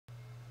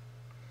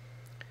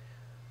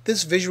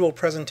This visual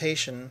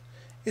presentation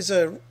is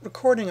a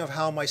recording of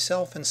how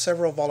myself and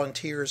several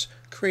volunteers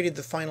created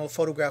the final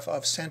photograph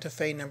of Santa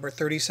Fe number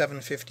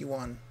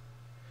 3751.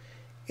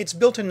 It's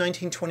built in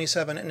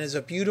 1927 and is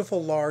a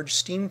beautiful large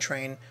steam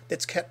train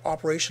that's kept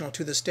operational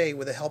to this day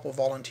with the help of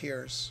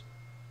volunteers.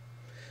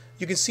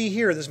 You can see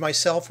here there's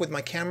myself with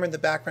my camera in the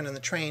background in the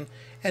train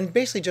and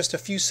basically just a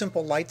few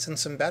simple lights and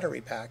some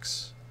battery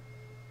packs.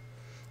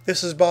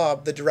 This is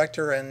Bob, the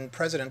director and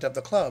president of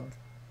the club.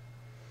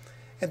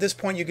 At this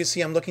point you can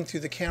see I'm looking through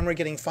the camera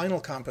getting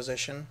final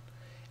composition,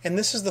 and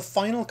this is the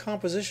final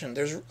composition.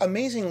 There's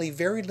amazingly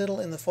very little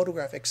in the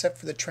photograph except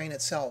for the train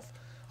itself.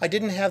 I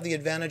didn't have the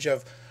advantage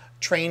of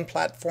train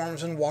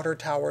platforms and water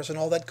towers and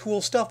all that cool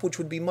stuff, which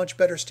would be much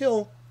better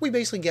still. We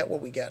basically get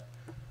what we get.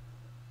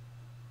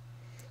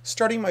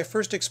 Starting my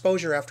first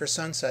exposure after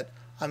sunset,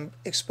 I'm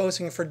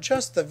exposing for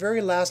just the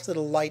very last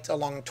little light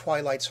along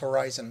twilight's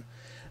horizon.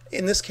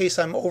 In this case,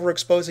 I'm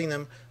overexposing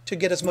them to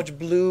get as much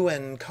blue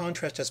and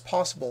contrast as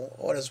possible,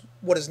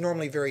 what is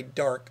normally very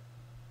dark.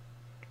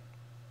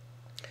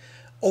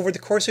 Over the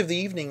course of the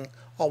evening,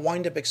 I'll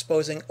wind up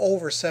exposing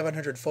over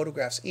 700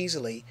 photographs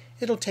easily.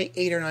 It'll take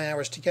 8 or 9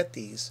 hours to get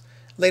these.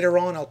 Later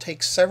on, I'll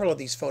take several of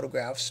these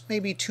photographs,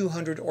 maybe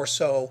 200 or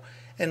so,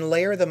 and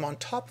layer them on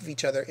top of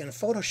each other in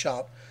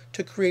Photoshop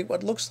to create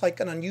what looks like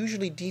an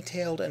unusually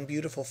detailed and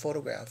beautiful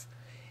photograph.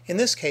 In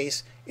this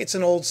case, it's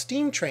an old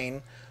steam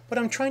train, but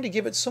I'm trying to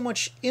give it so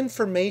much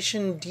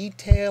information,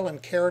 detail,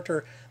 and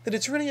character that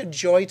it's really a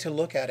joy to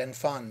look at and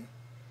fun.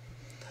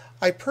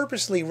 I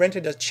purposely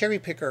rented a cherry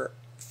picker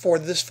for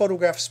this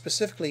photograph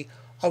specifically.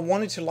 I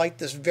wanted to light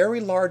this very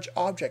large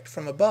object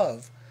from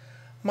above.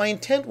 My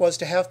intent was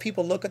to have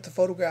people look at the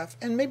photograph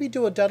and maybe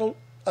do a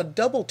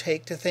double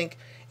take to think,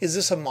 is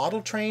this a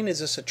model train? Is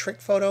this a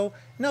trick photo?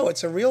 No,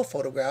 it's a real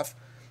photograph.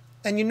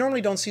 And you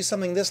normally don't see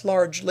something this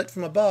large lit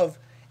from above.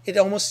 It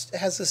almost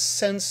has a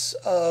sense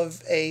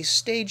of a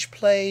stage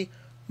play,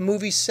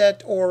 movie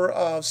set, or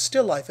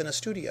still life in a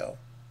studio.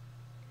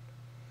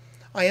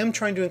 I am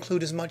trying to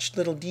include as much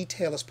little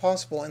detail as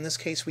possible. In this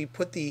case, we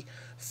put the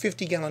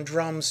 50-gallon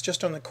drums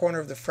just on the corner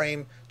of the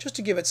frame just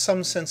to give it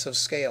some sense of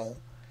scale.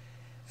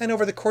 And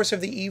over the course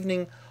of the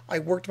evening, I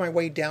worked my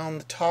way down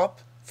the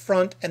top,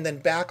 front, and then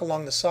back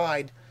along the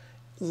side,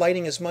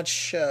 lighting as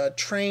much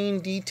train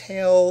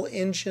detail,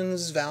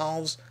 engines,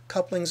 valves,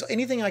 couplings,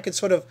 anything I could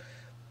sort of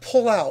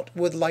pull out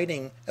with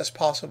lighting as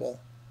possible.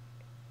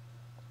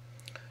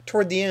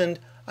 Toward the end,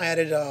 I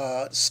added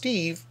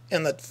Steve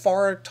in the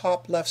far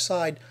top left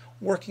side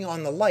working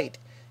on the light.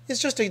 It's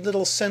just a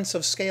little sense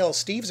of scale.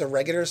 Steve's a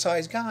regular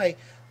sized guy,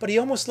 but he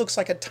almost looks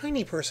like a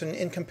tiny person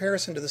in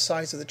comparison to the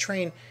size of the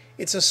train.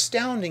 It's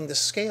astounding the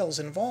scales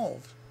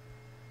involved.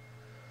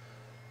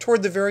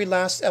 Toward the very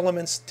last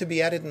elements to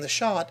be added in the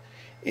shot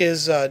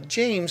is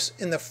James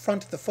in the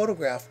front of the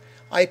photograph.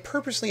 I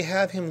purposely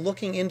have him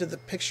looking into the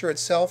picture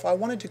itself. I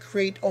wanted to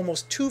create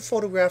almost 2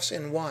 photographs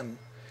in one,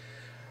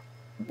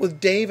 with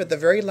Dave at the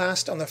very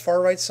last on the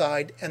far right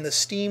side and the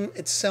steam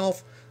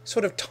itself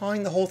sort of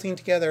tying the whole thing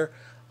together.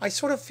 I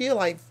sort of feel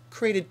I've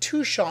created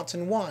 2 shots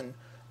in one,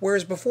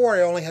 whereas before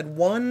I only had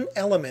one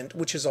element,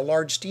 which is a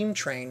large steam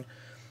train.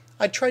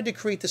 I tried to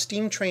create the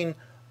steam train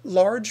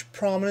large,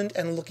 prominent,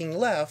 and looking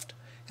left,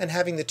 and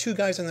having the 2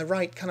 guys on the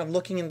right kind of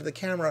looking into the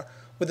camera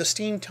with the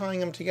steam tying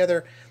them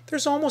together.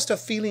 There's almost a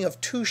feeling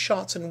of 2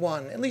 shots in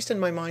one, at least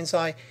in my mind's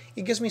eye.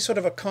 It gives me sort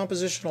of a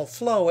compositional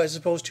flow as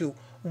opposed to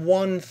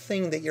one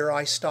thing that your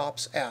eye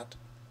stops at.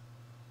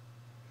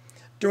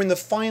 During the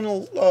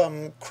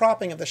final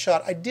cropping of the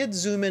shot, I did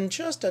zoom in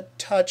just a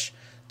touch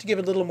to give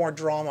it a little more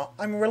drama.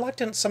 I'm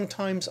reluctant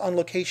sometimes on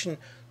location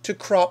to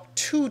crop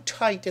too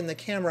tight in the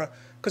camera,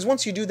 because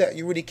once you do that,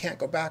 you really can't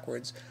go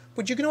backwards.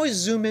 But you can always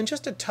zoom in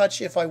just a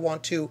touch if I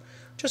want to,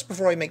 just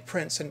before I make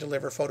prints and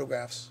deliver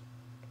photographs.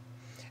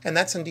 And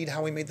that's indeed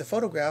how we made the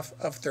photograph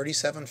of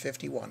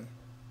 3751.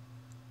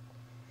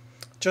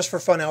 Just for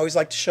fun, I always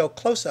like to show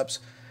close-ups.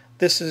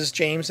 This is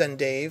James and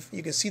Dave.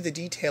 You can see the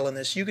detail in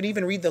this. You can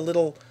even read the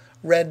little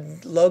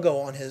red logo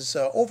on his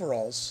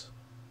overalls.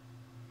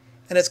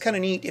 And it's kind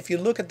of neat. If you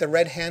look at the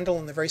red handle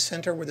in the very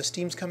center where the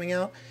steam's coming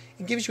out,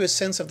 it gives you a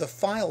sense of the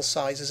file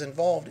sizes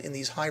involved in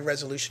these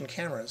high-resolution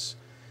cameras.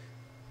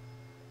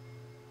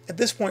 At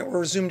this point,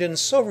 we're zoomed in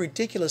so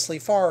ridiculously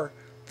far,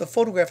 the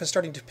photograph is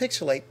starting to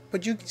pixelate,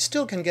 but you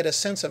still can get a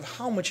sense of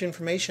how much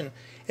information,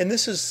 and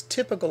this is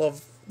typical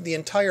of the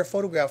entire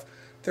photograph.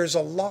 There's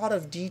a lot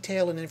of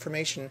detail and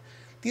information.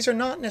 These are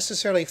not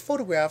necessarily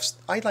photographs.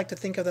 I'd like to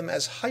think of them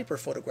as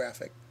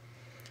hyper-photographic.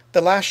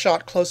 The last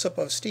shot close-up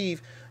of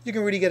Steve, you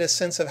can really get a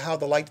sense of how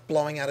the light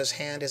blowing out his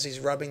hand as he's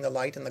rubbing the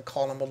light in the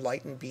column of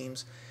light and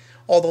beams.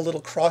 All the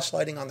little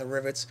cross-lighting on the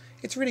rivets.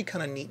 It's really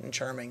kind of neat and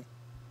charming.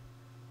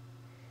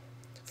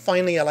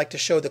 Finally, I like to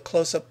show the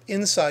close-up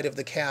inside of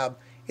the cab.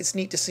 It's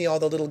neat to see all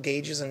the little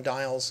gauges and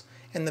dials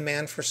and the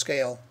man for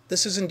scale.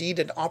 This is indeed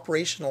an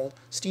operational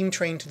steam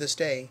train to this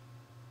day.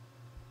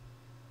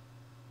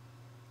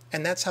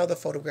 And that's how the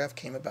photograph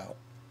came about.